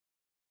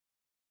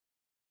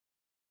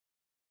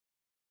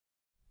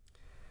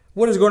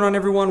What is going on,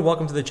 everyone?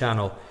 Welcome to the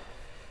channel.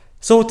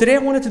 So today I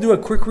wanted to do a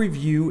quick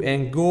review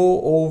and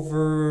go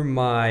over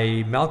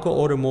my MALCO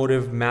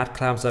Automotive Mat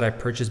Clamps that I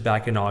purchased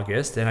back in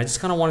August, and I just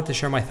kind of wanted to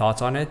share my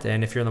thoughts on it.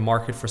 And if you're in the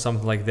market for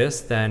something like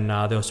this, then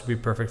those would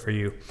be perfect for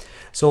you.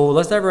 So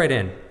let's dive right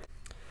in.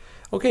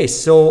 Okay,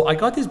 so I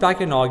got these back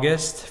in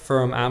August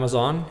from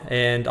Amazon,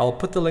 and I'll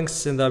put the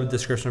links in the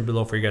description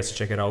below for you guys to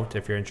check it out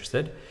if you're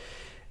interested.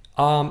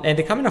 And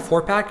they come in a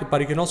 4-pack,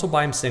 but you can also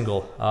buy them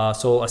single.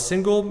 So a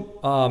single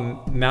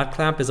mat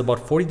clamp is about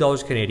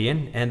 $40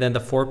 Canadian, and then the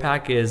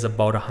 4-pack is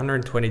about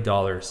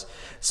 $120.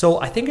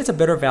 So I think it's a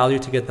better value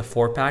to get the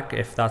 4-pack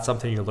if that's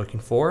something you're looking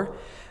for.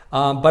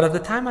 But at the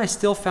time, I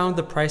still found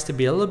the price to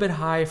be a little bit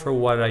high for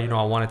what I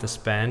wanted to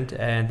spend.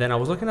 And then I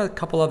was looking at a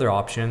couple other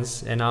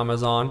options in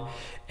Amazon,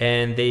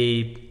 and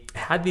they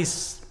had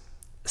these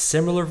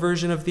similar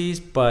version of these,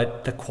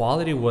 but the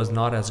quality was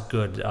not as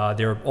good.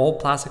 They're all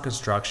plastic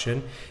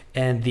construction,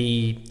 and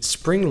the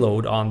spring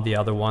load on the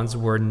other ones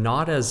were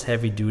not as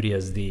heavy duty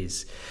as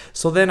these.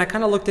 So then I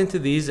kind of looked into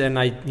these, and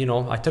I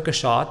took a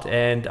shot,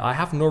 and I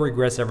have no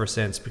regrets ever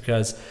since,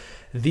 because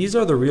these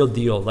are the real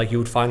deal, like you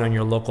would find on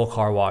your local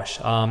car wash.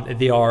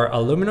 They are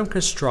aluminum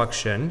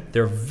construction.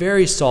 They're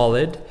very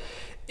solid.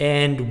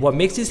 And what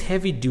makes this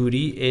heavy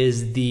duty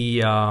is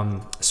the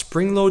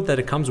spring load that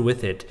it comes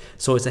with it.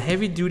 So it's a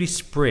heavy duty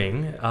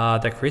spring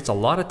that creates a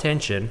lot of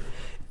tension,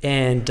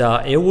 and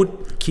it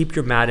would keep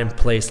your mat in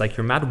place. Like,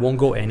 your mat won't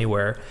go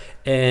anywhere.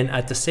 And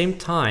at the same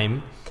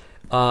time,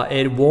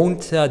 it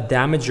won't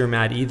damage your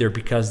mat either,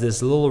 because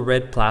this little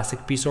red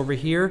plastic piece over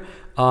here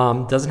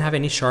doesn't have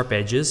any sharp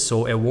edges,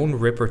 so it won't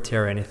rip or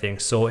tear anything.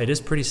 So it is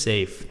pretty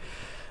safe.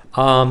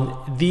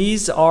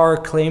 These are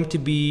claimed to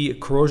be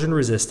corrosion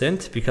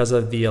resistant because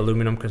of the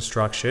aluminum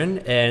construction,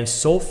 and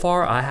so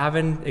far I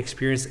haven't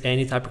experienced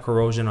any type of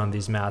corrosion on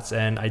these mats,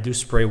 and I do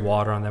spray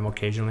water on them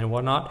occasionally and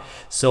whatnot,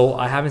 so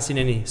I haven't seen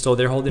any. So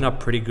they're holding up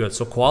pretty good.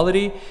 So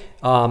quality,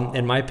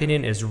 in my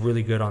opinion, is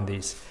really good on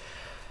these.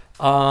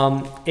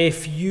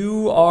 If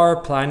you are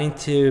planning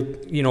to,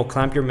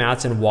 clamp your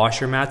mats and wash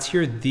your mats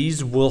here,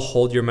 these will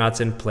hold your mats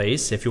in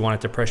place. If you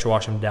wanted to pressure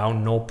wash them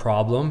down, no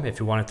problem.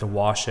 If you wanted to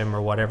wash them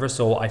or whatever.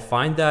 So I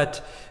find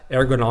that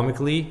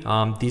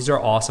ergonomically, these are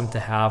awesome to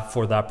have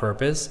for that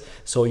purpose.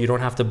 So you don't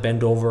have to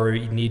bend over,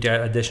 you need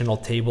additional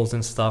tables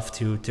and stuff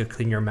to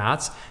clean your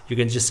mats. You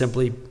can just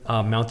simply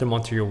mount them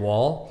onto your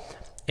wall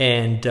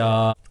and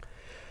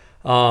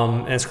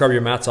scrub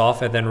your mats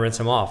off and then rinse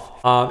them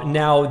off.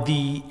 Now,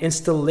 the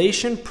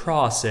installation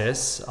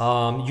process,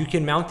 you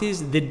can mount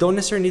these. They don't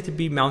necessarily need to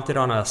be mounted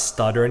on a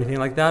stud or anything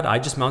like that. I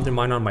just mounted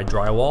mine on my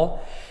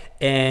drywall,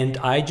 and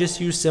I just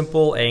use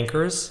simple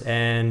anchors,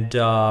 and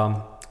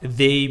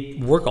they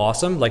work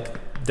awesome.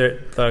 Like,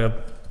 the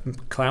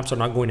clamps are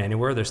not going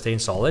anywhere. They're staying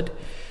solid.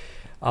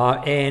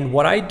 And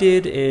what I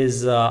did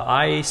is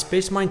I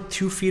spaced mine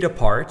 2 feet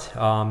apart,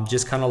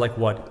 just kind of like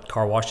what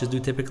car washes do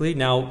typically.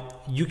 Now,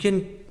 you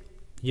can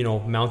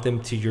mount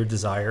them to your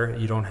desire.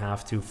 You don't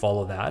have to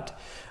follow that.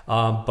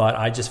 But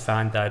I just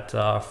found that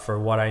for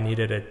what I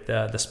needed,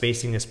 the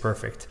spacing is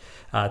perfect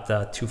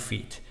at 2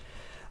 feet.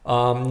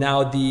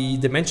 Now, the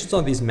dimensions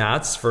on these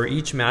mats, for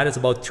each mat, is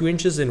about 2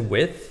 inches in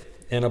width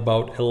and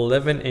about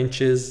 11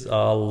 inches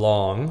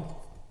long.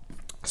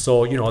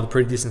 So, they're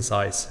pretty decent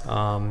size.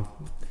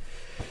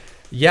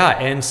 Yeah,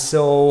 and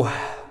so,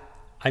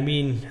 I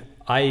mean,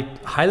 I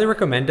highly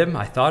recommend them.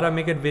 I thought I'd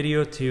make a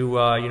video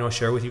to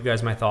share with you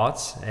guys my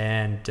thoughts,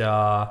 and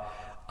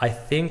I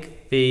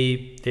think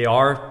they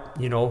are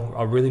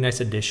a really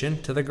nice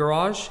addition to the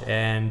garage.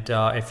 And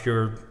if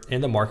you're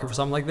in the market for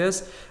something like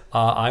this,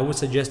 I would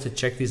suggest to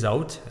check these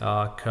out,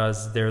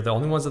 because they're the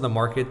only ones in the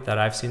market that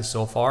I've seen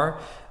so far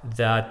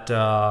that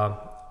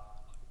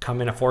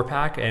come in a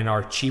 4-pack and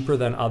are cheaper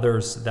than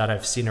others that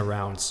I've seen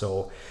around.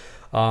 So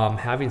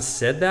having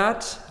said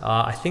that,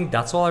 I think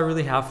that's all I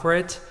really have for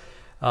it.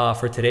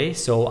 For today.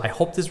 So I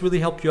hope this really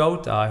helped you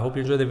out. I hope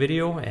you enjoyed the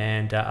video,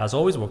 and as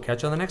always, we'll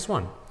catch you on the next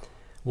one.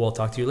 We'll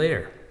talk to you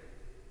later.